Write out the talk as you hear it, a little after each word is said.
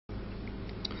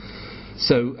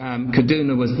So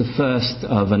Kaduna was the first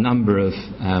of a number of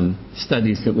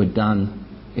studies that were done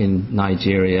in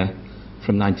Nigeria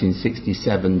from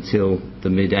 1967 till the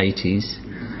mid-80s,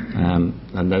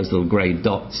 and those little grey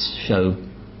dots show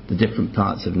the different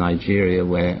parts of Nigeria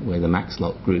where the Max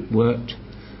Lock group worked.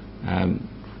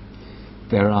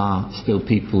 There are still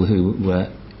people who were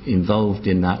involved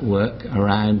in that work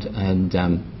around, and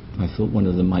I thought one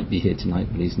of them might be here tonight,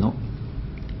 but he's not.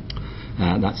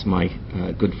 That's my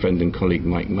good friend and colleague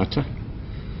Mike Mutter.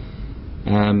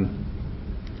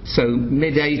 So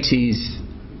mid-80s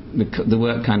the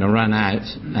work kind of ran out,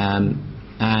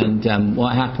 and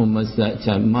what happened was that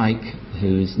Mike,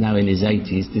 who's now in his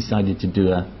 80s, decided to do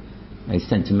a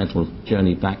sentimental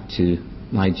journey back to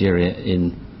Nigeria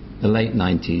in the late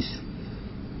 90s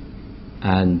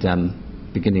and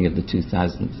beginning of the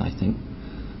 2000s, I think,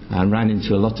 and ran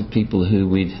into a lot of people who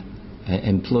we'd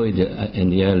employed in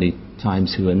the early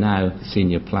times who are now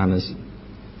senior planners,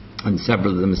 and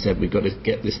several of them said we've got to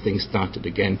get this thing started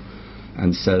again,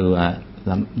 and so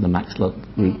the Max Lock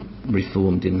group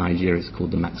reformed in Nigeria. It's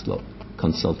called the Max Lock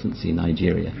Consultancy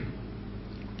Nigeria,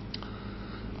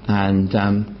 and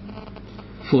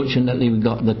fortunately we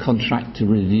got the contract to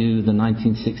review the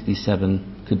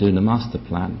 1967 Kaduna Master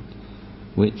Plan,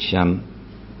 which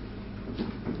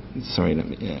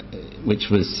which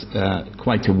was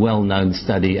quite a well-known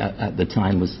study at the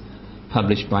time, was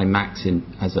published by Max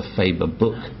as a Faber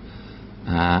book,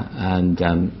 and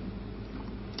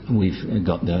we've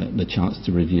got the chance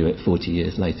to review it 40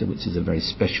 years later, which is a very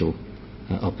special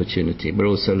opportunity. We're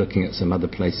also looking at some other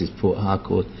places: Port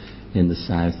Harcourt in the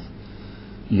south,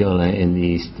 Yola in the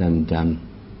east, and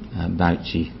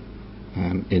Bauchi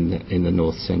in the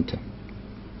north centre.